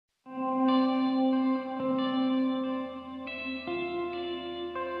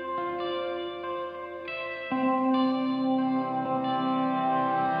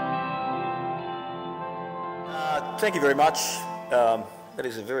Thank you very much. That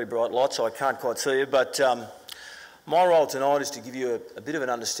is a very bright light, so I can't quite see you, but my role tonight is to give you a bit of an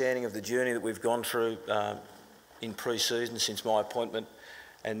understanding of the journey that we've gone through in pre-season since my appointment,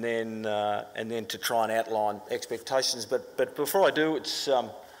 and then to try and outline expectations. But before I do, it's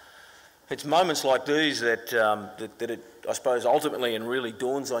moments like these that it, I suppose, ultimately and really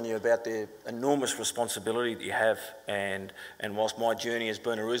dawns on you about the enormous responsibility that you have. And whilst my journey has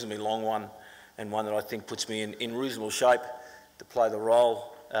been a reasonably long one, and one that I think puts me in reasonable shape to play the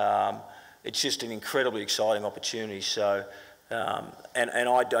role, it's just an incredibly exciting opportunity. So, and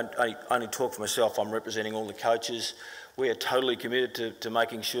I don't only talk for myself, I'm representing all the coaches. We are totally committed to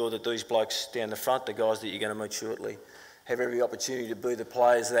making sure that these blokes down the front, the guys that you're going to meet shortly, have every opportunity to be the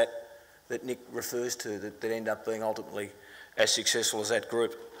players that Nick refers to, that end up being ultimately as successful as that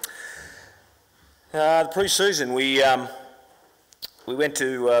group. The pre-season, we went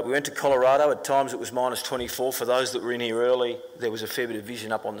to Colorado. At times it was -24. For those that were in here early, there was a fair bit of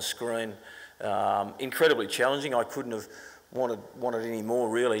vision up on the screen. Incredibly challenging. I couldn't have wanted any more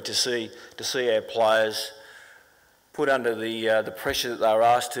really to see our players put under the pressure that they were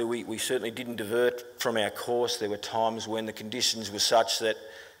asked to. We certainly didn't divert from our course. There were times when the conditions were such that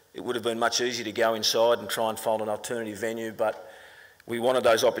it would have been much easier to go inside and try and find an alternative venue, but we wanted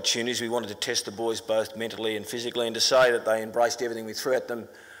those opportunities. We wanted to test the boys both mentally and physically, and to say that they embraced everything we threw at them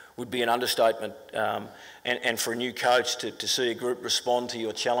would be an understatement. And for a new coach to see a group respond to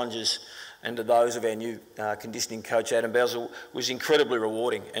your challenges and to those of our new conditioning coach, Adam Basil, was incredibly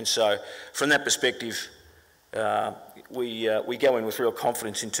rewarding. And so from that perspective, we go in with real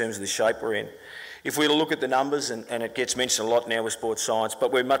confidence in terms of the shape we're in. If we look at the numbers, and it gets mentioned a lot now with sports science,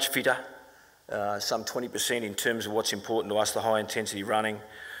 but we're much fitter, some 20% in terms of what's important to us, the high intensity running.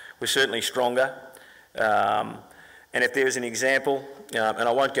 We're certainly stronger. And if there's an example, and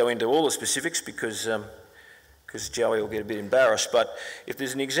I won't go into all the specifics because Joey will get a bit embarrassed, but if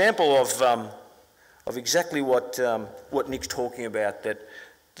there's an example of exactly what Nick's talking about, that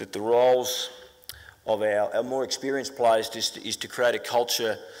the roles of our more experienced players is to create a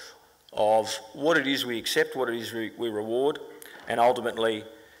culture of what it is we accept, what it is we reward, and ultimately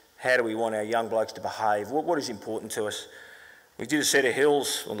how do we want our young blokes to behave, what is important to us. We did a set of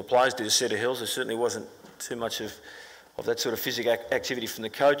hills, or the players did a set of hills. There certainly wasn't too much of that sort of physical activity from the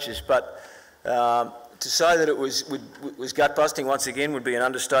coaches, but to say that it was gut-busting once again would be an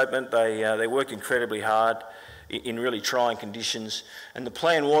understatement. They worked incredibly hard in really trying conditions, and the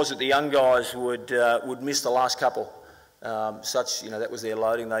plan was that the young guys would miss the last couple. That was their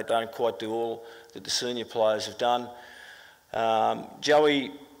loading. They don't quite do all that the senior players have done.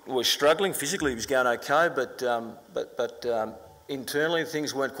 Joey was struggling physically. He was going okay, but internally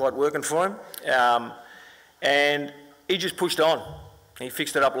things weren't quite working for him, and he just pushed on. He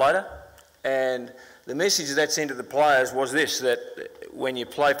fixed it up later, and the message that sent to the players was this: that when you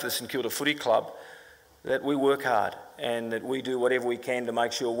play for the St Kilda Footy Club, that we work hard and that we do whatever we can to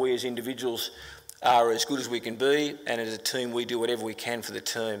make sure we as individuals are as good as we can be, and as a team we do whatever we can for the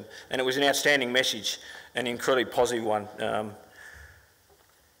team. And it was an outstanding message, an incredibly positive one.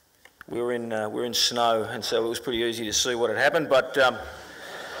 We were in snow, and so it was pretty easy to see what had happened, but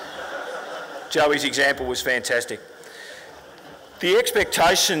Joey's example was fantastic. The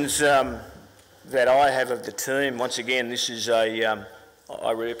expectations that I have of the team, once again, this is I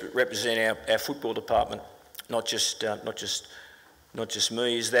represent our football department, not just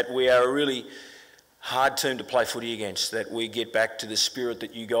me, is that we are a really hard team to play footy against, that we get back to the spirit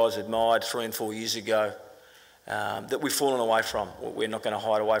that you guys admired 3 and 4 years ago, that we've fallen away from. We're not going to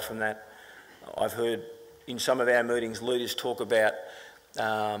hide away from that. I've heard in some of our meetings leaders talk about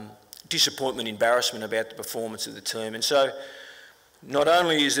disappointment, embarrassment about the performance of the team. And so not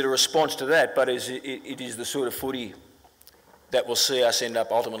only is it a response to that, but it is the sort of footy that will see us end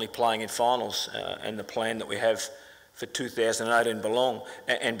up ultimately playing in finals, and the plan that we have for 2018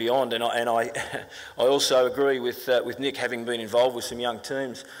 and beyond. And I also agree with Nick, having been involved with some young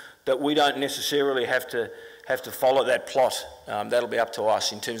teams, that we don't necessarily have to follow that plot. That'll be up to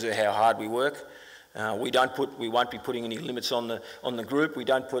us in terms of how hard we work. We won't be putting any limits on the group. We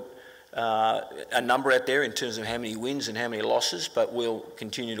don't put a number out there in terms of how many wins and how many losses, but we'll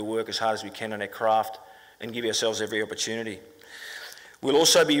continue to work as hard as we can on our craft and give ourselves every opportunity. We'll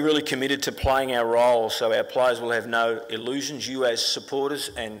also be really committed to playing our role, so our players will have no illusions. You as supporters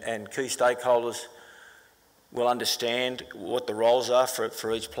and key stakeholders will understand what the roles are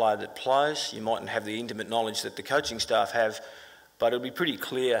for each player that plays. You mightn't have the intimate knowledge that the coaching staff have, but it'll be pretty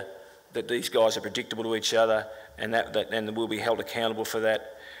clear that these guys are predictable to each other, and that we'll be held accountable for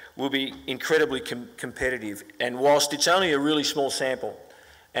that. We'll be incredibly competitive, and whilst it's only a really small sample,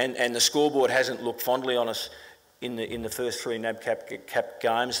 and the scoreboard hasn't looked fondly on us, in the first 3 NAB Cap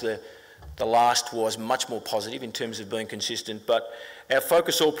games. The last was much more positive in terms of being consistent, but our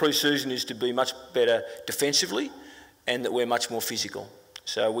focus all pre-season is to be much better defensively and that we're much more physical.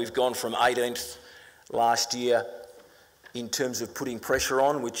 So we've gone from 18th last year in terms of putting pressure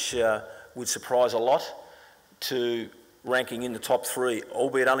on, which would surprise a lot, to ranking in the top 3,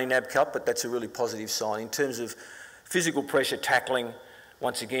 albeit only NAB Cup, but that's a really positive sign. In terms of physical pressure tackling,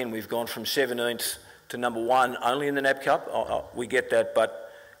 once again, we've gone from 17th to number 1 only in the NAB Cup. We get that,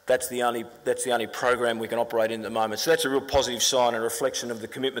 but that's the only program we can operate in at the moment. So that's a real positive sign and a reflection of the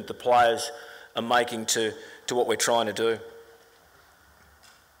commitment the players are making to what we're trying to do.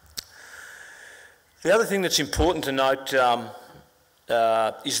 The other thing that's important to note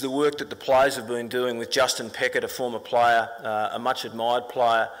is the work that the players have been doing with Justin Peckett, a former player, a much admired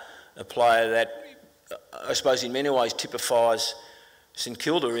player, a player that I suppose in many ways typifies St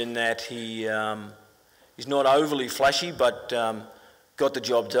Kilda in that he is not overly flashy, but got the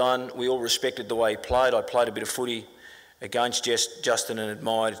job done. We all respected the way he played. I played a bit of footy against Justin and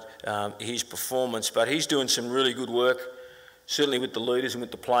admired his performance, but he's doing some really good work, certainly with the leaders and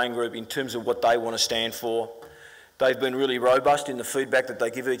with the playing group in terms of what they want to stand for. They've been really robust in the feedback that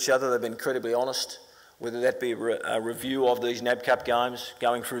they give each other. They've been incredibly honest, whether that be a review of these NAB Cup games,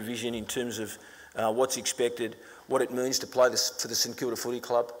 going through vision in terms of what's expected, what it means to play for the St Kilda Footy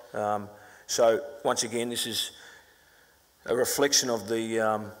Club. So once again, this is a reflection of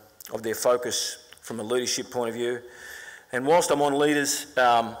their focus from a leadership point of view. And whilst I'm on leaders,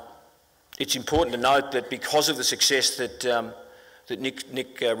 it's important to note that because of the success that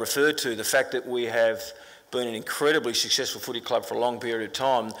Nick referred to, the fact that we have been an incredibly successful footy club for a long period of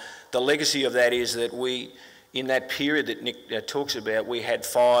time, the legacy of that is that we, in that period that Nick talks about, we had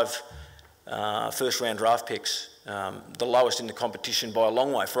 5 first-round draft picks, the lowest in the competition by a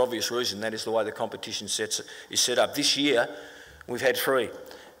long way, for obvious reason. That is the way the competition is set up. This year, we've had 3.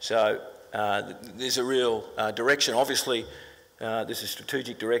 So there's a real direction. Obviously, there's a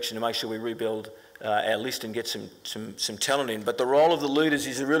strategic direction to make sure we rebuild our list and get some talent in. But the role of the leaders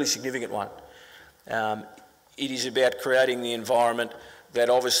is a really significant one. It is about creating the environment that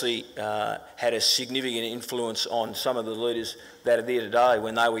obviously had a significant influence on some of the leaders that are there today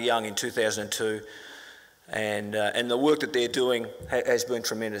when they were young in 2002. And the work that they're doing has been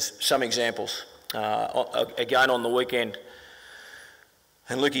tremendous. Some examples. Again, on the weekend,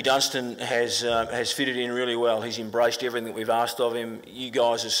 and Lukey Dunstan has fitted in really well. He's embraced everything that we've asked of him. You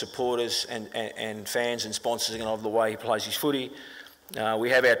guys as supporters and fans and sponsors and of the way he plays his footy. We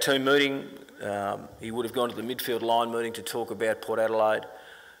have our team meeting. He would have gone to the midfield line meeting to talk about Port Adelaide.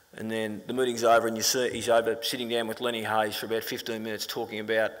 And then the meeting's over and you see he's over sitting down with Lenny Hayes for about 15 minutes talking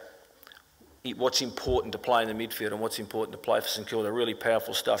about what's important to play in the midfield and what's important to play for St Kilda. Really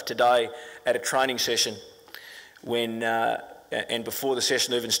powerful stuff. Today, at a training session, when and before the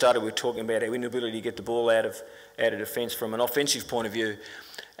session even started, we were talking about our inability to get the ball out of defence from an offensive point of view.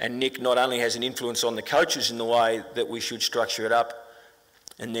 And Nick not only has an influence on the coaches in the way that we should structure it up,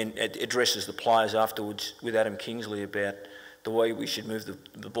 and then addresses the players afterwards with Adam Kingsley about the way we should move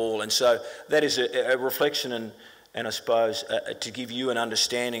the ball. And so that is a reflection and I suppose to give you an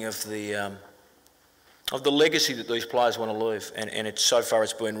understanding of the legacy that these players want to leave. And so far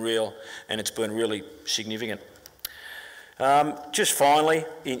it's been real and it's been really significant. Just finally,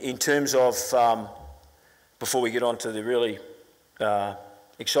 in terms of, before we get on to the really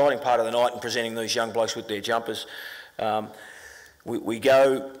exciting part of the night and presenting these young blokes with their jumpers, we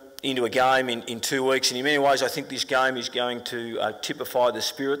go into a game in 2 weeks, and in many ways I think this game is going to typify the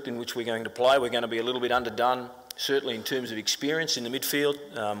spirit in which we're going to play. We're going to be a little bit underdone, certainly in terms of experience in the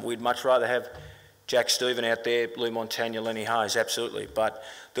midfield. We'd much rather have Jack Stephen out there, Lou Montagna, Lenny Hayes, absolutely. But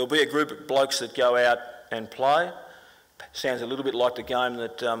there'll be a group of blokes that go out and play. Sounds a little bit like the game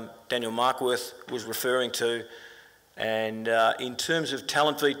that Daniel Markworth was referring to. And in terms of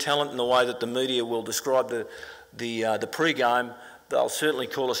talent v talent and the way that the media will describe the pre-game, they'll certainly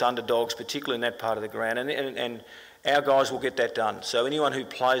call us underdogs, particularly in that part of the ground, and our guys will get that done. So anyone who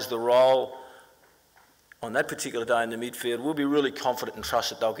plays the role on that particular day in the midfield will be really confident and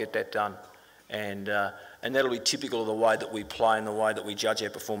trust that they'll get that done. And that'll be typical of the way that we play and the way that we judge our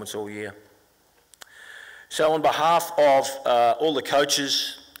performance all year. So on behalf of all the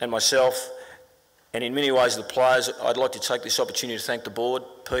coaches and myself, and in many ways the players, I'd like to take this opportunity to thank the board,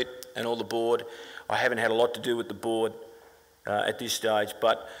 Pete and all the board. I haven't had a lot to do with the board at this stage,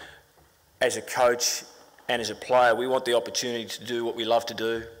 but as a coach and as a player, we want the opportunity to do what we love to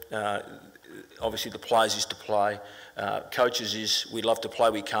do. Obviously the players is to play. Coaches is, we love to play,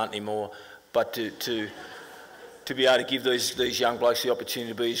 we can't anymore. But to to be able to give these young blokes the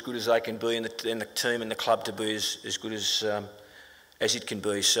opportunity to be as good as they can be, and the team and the club to be as good as it can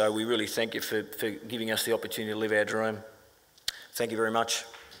be. So we really thank you for giving us the opportunity to live our dream. Thank you very much.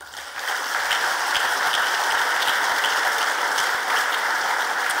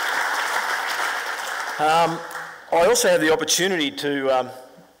 I also have the opportunity to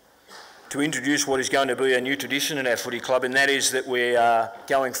introduce what is going to be a new tradition in our footy club, and that is that we are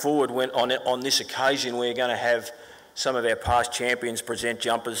going forward on this occasion we're going to have some of our past champions present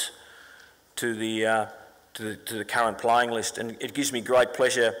jumpers to the current playing list, and it gives me great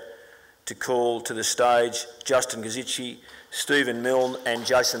pleasure to call to the stage Justin Gazici, Stephen Milne and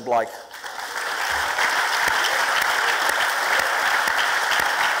Jason Blake.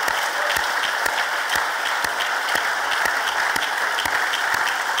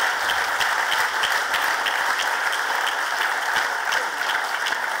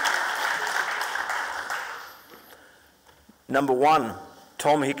 Number 1,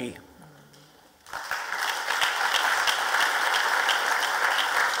 Tom Hickey.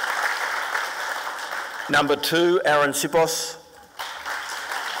 Number 2, Aaron Sipos.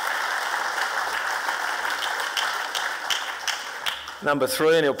 Number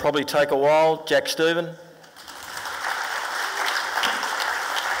 3, and he'll probably take a while, Jack Stephen.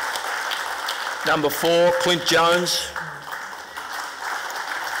 Number 4, Clint Jones.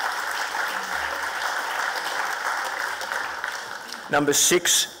 Number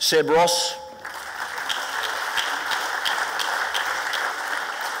 6, Seb Ross.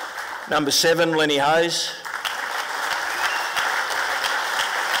 Number 7, Lenny Hayes.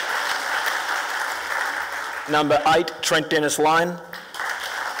 Number 8, Trent Dennis Lane.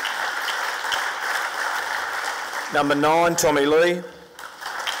 Number 9, Tommy Lee.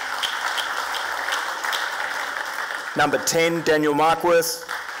 Number 10, Daniel Markworth.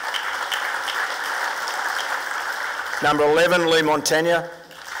 Number 11, Lee Montagna.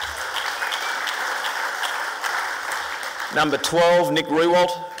 Number 12, Nick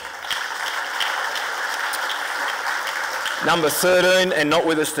Rewalt. Number 13, and not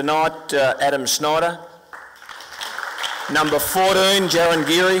with us tonight, Adam Snyder. Number 14, Jaron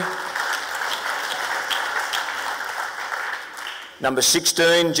Geary. Number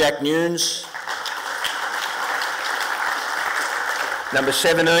 16, Jack Nunes. Number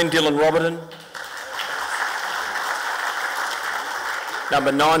 17, Dylan Roberton.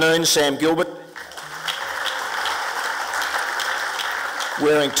 Number 19, Sam Gilbert.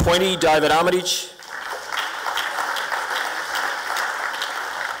 Wearing 20, David Armitage.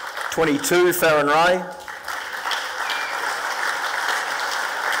 22, Farron Ray.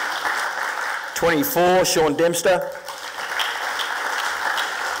 24, Sean Dempster.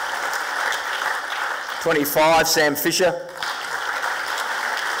 25, Sam Fisher.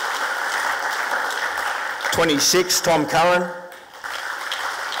 26, Tom Curran.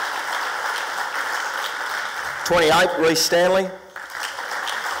 28, Reece Stanley.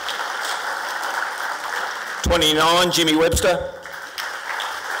 29, Jimmy Webster.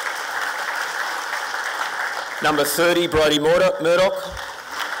 Number 30, Brodie Murdoch.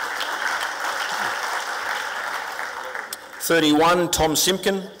 31, Tom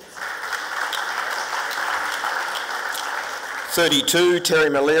Simpkin. 32, Terry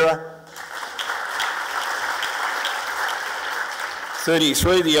Malera.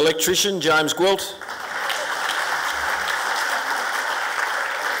 33, the electrician, James Gwilt.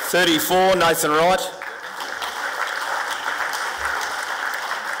 34, Nathan Wright.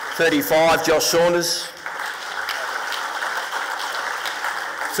 35, Josh Saunders.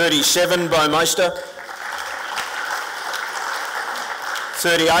 37, Bo Meister.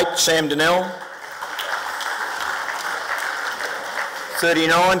 38, Sam Donnell.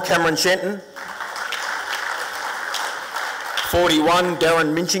 39, Cameron Shenton. 41,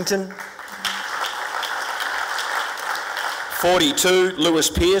 Darren Minchington. 42, Lewis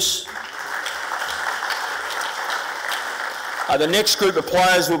Pearce. The next group of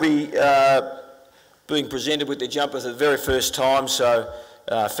players will be being presented with their jumper for the very first time, so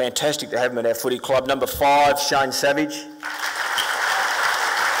fantastic to have them at our footy club. Number 5, Shane Savage.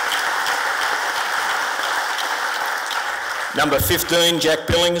 Number 15, Jack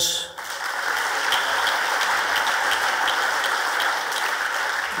Billings.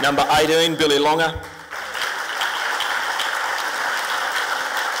 Number 18, Billy Longer.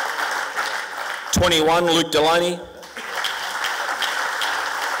 21, Luke Delaney.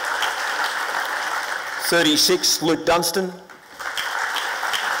 36, Luke Dunstan.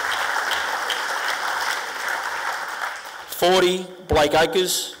 40, Blake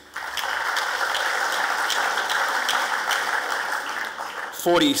Akers.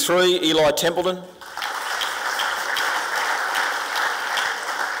 43, Eli Templeton.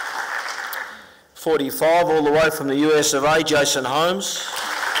 45, all the way from the US of A, Jason Holmes.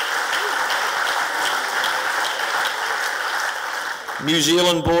 New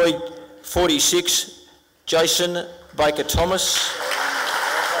Zealand boy, 46, Jason Baker Thomas.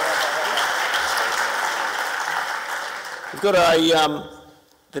 We've got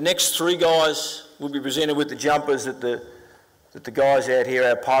the next three guys will be presented with the jumpers that the guys out here,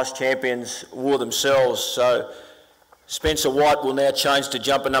 our past champions, wore themselves. So Spencer White will now change to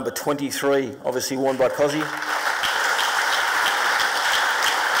jumper number 23, obviously worn by Cozzy.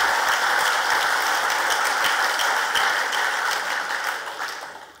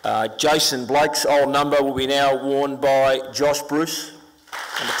 Jason Blake's old number will be now worn by Josh Bruce,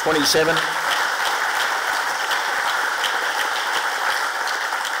 number 27.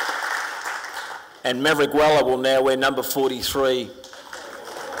 And Maverick Weller will now wear number 43.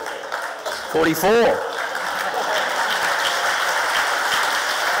 44.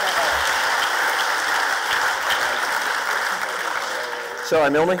 Sorry,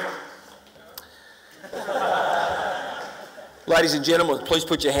 Milne. Ladies and gentlemen, please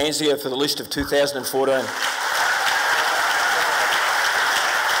put your hands together for the list of 2014.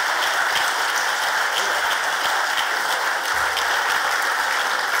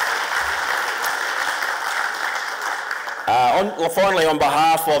 Finally, on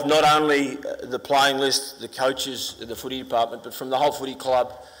behalf of not only the playing list, the coaches, the footy department, but from the whole footy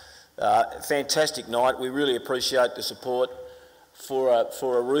club, fantastic night. We really appreciate the support. For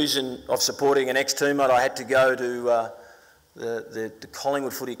a reason of supporting an ex-teammate, I had to go to the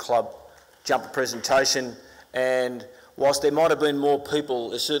Collingwood Footy Club jumper presentation, and whilst there might have been more people,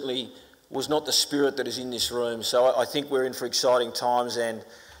 there certainly was not the spirit that is in this room. So I think we're in for exciting times, and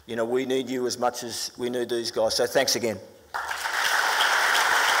you know, we need you as much as we need these guys. So thanks again.